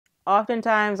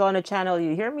Oftentimes on the channel,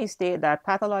 you hear me state that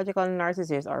pathological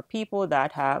narcissists are people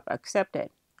that have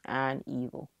accepted an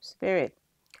evil spirit.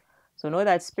 So know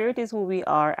that spirit is who we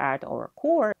are at our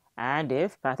core. And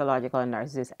if pathological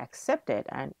narcissists accepted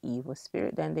an evil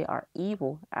spirit, then they are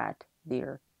evil at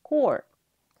their core.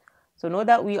 So know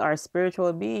that we are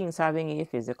spiritual beings having a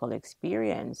physical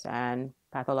experience, and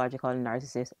pathological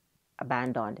narcissists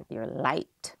abandoned their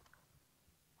light.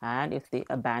 And if they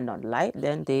abandoned light,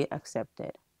 then they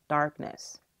accepted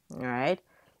darkness. All right.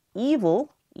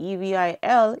 Evil,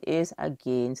 EVIL, is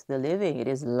against the living. It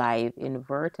is life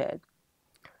inverted.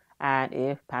 And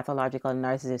if pathological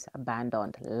narcissists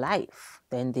abandoned life,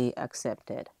 then they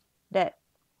accepted death.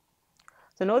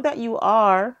 So know that you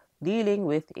are dealing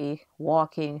with a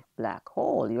walking black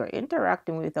hole. You're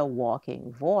interacting with a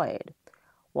walking void.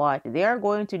 What they're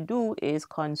going to do is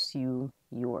consume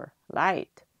your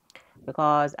light,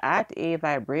 because at a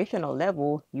vibrational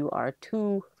level, you are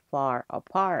too far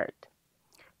apart.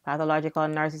 Pathological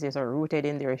narcissists are rooted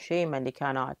in their shame and they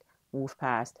cannot move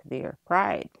past their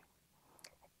pride.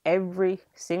 Every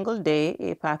single day,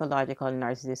 a pathological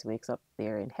narcissist wakes up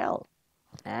there in hell,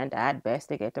 and at best,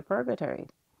 they get to purgatory.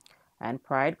 And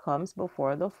pride comes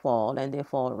before the fall, and they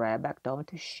fall right back down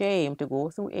to shame to go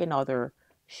through another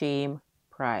shame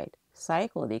pride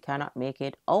cycle. They cannot make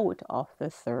it out of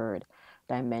the third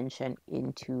dimension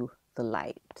into the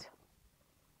light.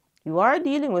 You are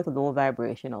dealing with low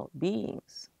vibrational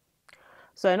beings.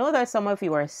 So I know that some of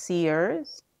you are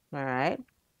seers, all right?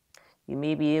 You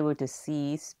may be able to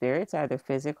see spirits either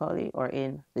physically or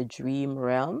in the dream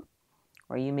realm,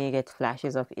 or you may get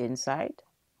flashes of insight.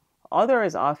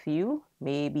 Others of you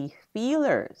may be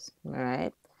feelers, all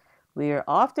right? Where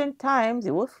oftentimes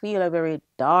you will feel a very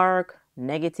dark,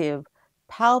 negative,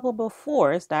 palpable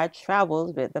force that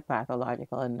travels with the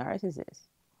pathological narcissist.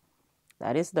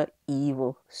 That is the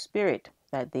evil spirit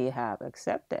that they have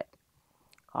accepted.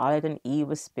 Call it an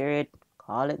evil spirit,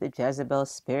 call it the Jezebel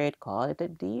spirit, call it a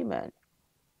demon.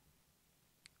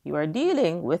 You are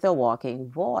dealing with a walking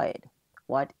void.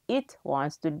 What it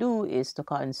wants to do is to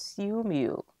consume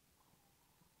you.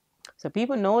 So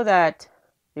people know that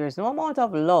there's no amount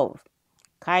of love,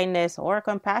 kindness, or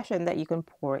compassion that you can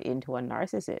pour into a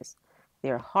narcissist.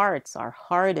 Their hearts are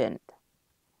hardened.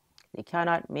 They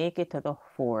cannot make it to the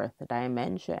fourth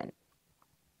dimension.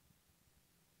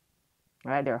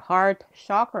 Right? Their heart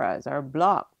chakras are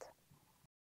blocked.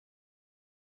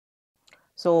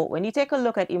 So when you take a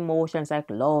look at emotions like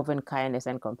love and kindness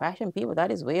and compassion, people,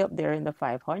 that is way up there in the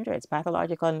 500s.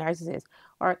 Pathological narcissists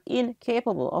are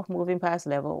incapable of moving past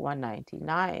level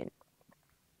 199.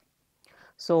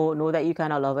 So know that you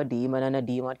cannot love a demon and a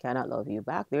demon cannot love you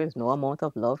back. There is no amount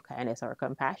of love, kindness, or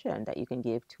compassion that you can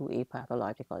give to a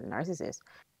pathological narcissist.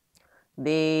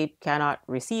 They cannot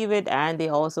receive it and they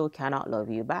also cannot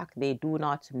love you back. They do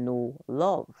not know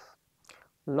love.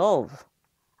 Love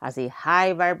as a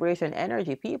high vibration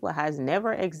energy, people, has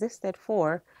never existed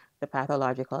for the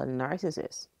pathological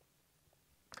narcissist.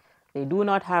 They do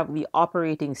not have the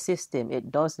operating system.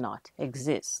 It does not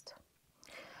exist.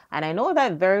 And I know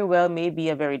that very well may be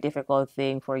a very difficult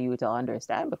thing for you to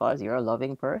understand, because you're a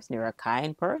loving person, you're a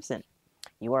kind person,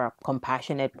 you are a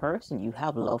compassionate person, you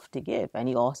have love to give, and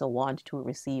you also want to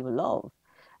receive love.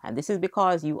 And this is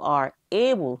because you are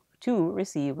able to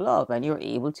receive love and you're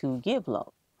able to give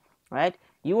love, right?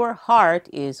 Your heart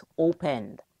is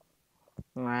opened,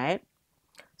 right?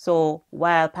 So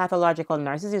while pathological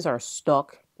narcissists are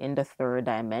stuck in the third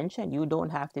dimension, you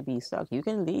don't have to be stuck. You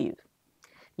can leave.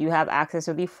 You have access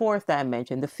to the fourth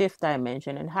dimension, the fifth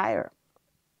dimension, and higher.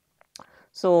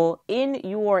 So in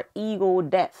your ego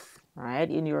death, right,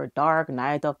 in your dark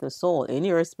night of the soul, in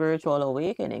your spiritual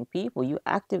awakening, people, you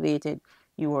activated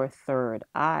your third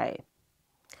eye.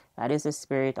 That is the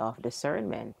spirit of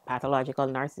discernment. Pathological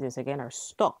narcissists, again, are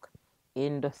stuck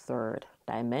in the third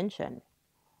dimension.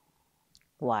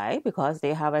 Why? Because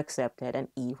they have accepted an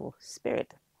evil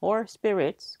spirit, or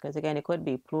spirits, because again, it could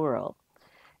be plural.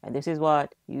 And this is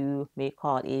what you may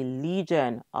call a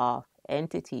legion of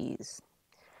entities.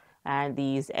 And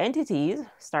these entities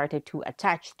started to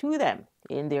attach to them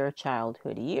in their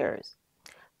childhood years,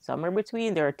 somewhere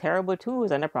between their terrible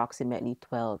twos and approximately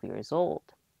 12 years old.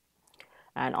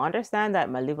 And understand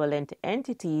that malevolent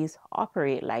entities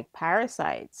operate like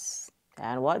parasites.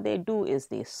 And what they do is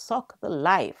they suck the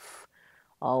life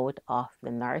out of the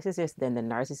narcissist. Then the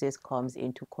narcissist comes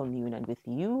into communion with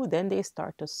you. Then they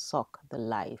start to suck the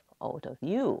life out of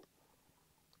you,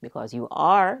 because you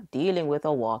are dealing with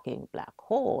a walking black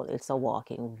hole. It's a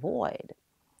walking void.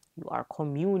 You are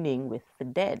communing with the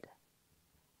dead.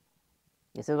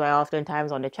 This is why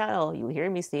oftentimes on the channel, you hear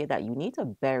me say that you need to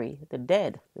bury the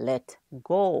dead. Let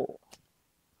go.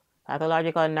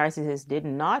 Pathological narcissists did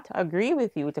not agree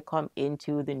with you to come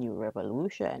into the new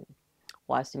revolution.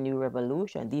 What's the new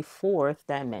revolution? The fourth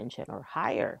dimension or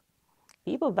higher.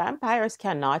 People, vampires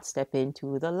cannot step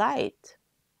into the light.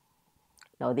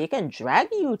 Now, they can drag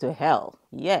you to hell,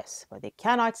 yes, but they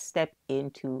cannot step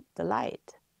into the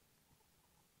light.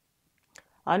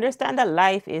 Understand that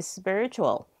life is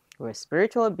spiritual. We're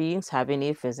spiritual beings having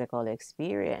a physical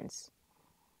experience.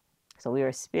 So we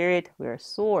are spirit, we are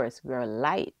source, we are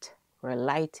light. We're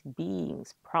light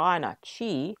beings, prana,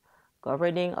 chi,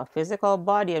 governing a physical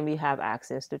body, and we have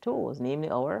access to tools, namely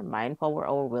our mind power,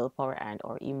 our willpower, and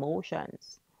our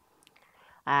emotions.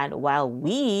 And while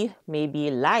we may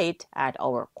be light at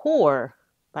our core,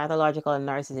 pathological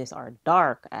narcissists are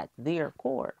dark at their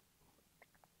core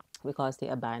because they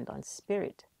abandon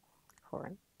spirit for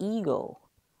an ego.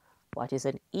 What is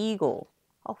an ego?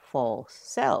 A false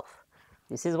self.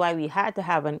 This is why we had to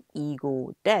have an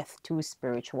ego death to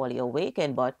spiritually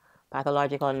awaken, but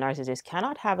pathological narcissists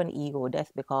cannot have an ego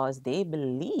death because they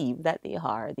believe that they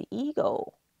are the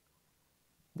ego.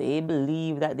 They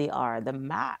believe that they are the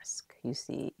mask, you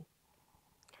see.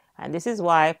 And this is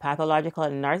why pathological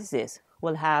narcissists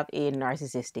will have a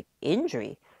narcissistic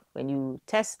injury when you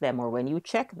test them or when you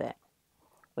check them.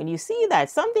 When you see that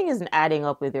something isn't adding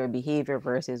up with their behavior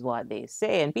versus what they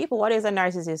say. And people, what is a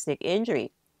narcissistic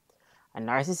injury? A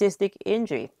narcissistic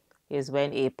injury is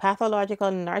when a pathological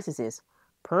narcissist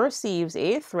perceives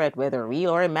a threat, whether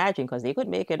real or imagined, because they could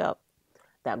make it up,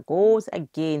 that goes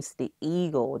against the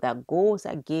ego, that goes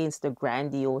against the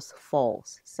grandiose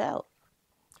false self.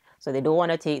 So they don't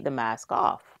want to take the mask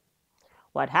off.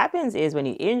 What happens is when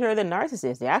you injure the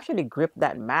narcissist, they actually grip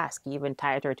that mask even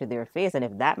tighter to their face. And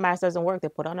if that mask doesn't work, they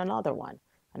put on another one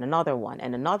and another one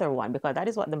and another one, because that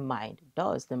is what the mind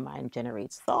does. The mind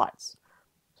generates thoughts.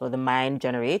 So the mind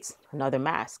generates another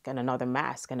mask and another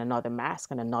mask and another mask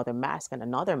and another mask and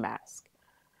another mask.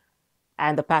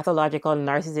 And the pathological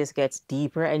narcissist gets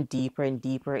deeper and deeper and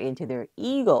deeper into their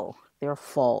ego, their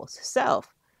false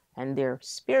self, and their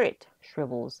spirit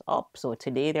shrivels up. So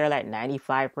today they're like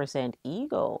 95%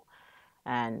 ego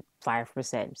and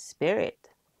 5% spirit.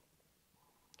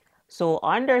 So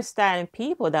understand,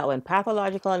 people, that when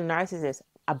pathological narcissists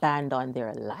abandon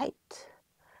their light,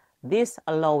 this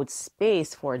allowed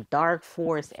space for dark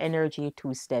force energy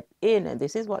to step in. And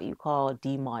this is what you call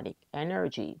demonic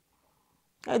energy.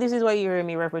 Now, this is what you hear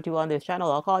me refer to on this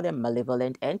channel. I'll call them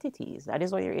malevolent entities. That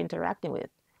is what you're interacting with.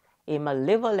 A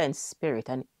malevolent spirit,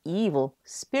 an evil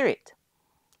spirit.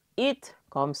 It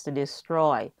comes to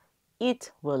destroy.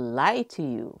 It will lie to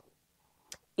you.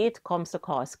 It comes to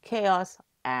cause chaos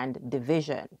and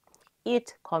division.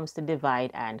 It comes to divide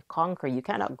and conquer. You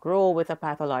cannot grow with a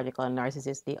pathological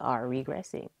narcissist. They are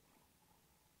regressing.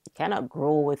 You cannot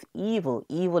grow with evil.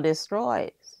 Evil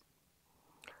destroys.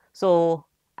 So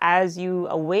as you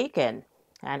awaken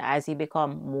and as you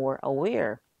become more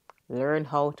aware, learn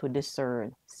how to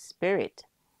discern spirit,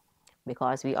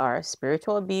 because we are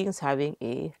spiritual beings having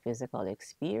a physical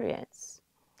experience.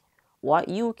 What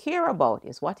you care about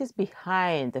is what is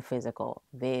behind the physical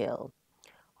veil.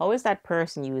 How is that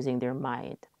person using their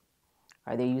mind?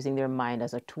 Are they using their mind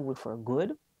as a tool for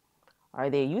good? Are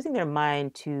they using their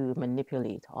mind to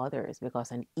manipulate others?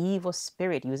 Because an evil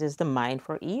spirit uses the mind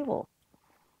for evil.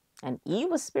 An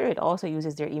evil spirit also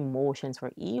uses their emotions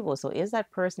for evil. So is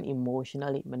that person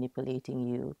emotionally manipulating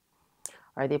you?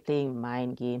 Are they playing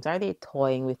mind games? Are they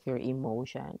toying with your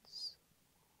emotions?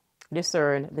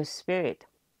 Discern the spirit.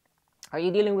 Are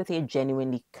you dealing with a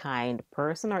genuinely kind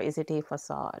person, or is it a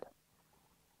facade?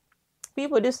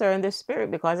 People discern the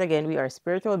spirit because, again, we are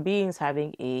spiritual beings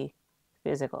having a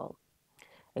physical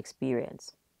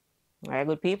experience. All right,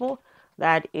 good people,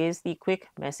 that is the quick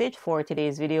message for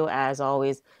today's video. As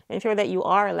always, ensure that you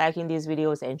are liking these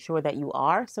videos, ensure that you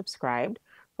are subscribed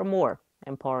for more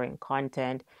empowering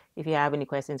content. If you have any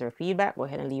questions or feedback, go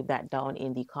ahead and leave that down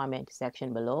in the comment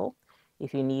section below.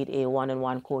 If you need a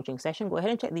one-on-one coaching session, go ahead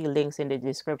and check the links in the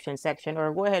description section,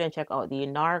 or go ahead and check out the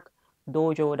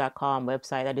narcdojo.com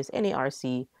website. That is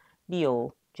narcdojo.com.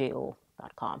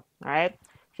 All right,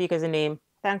 Sheik is the name.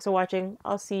 Thanks for watching.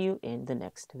 I'll see you in the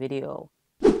next video.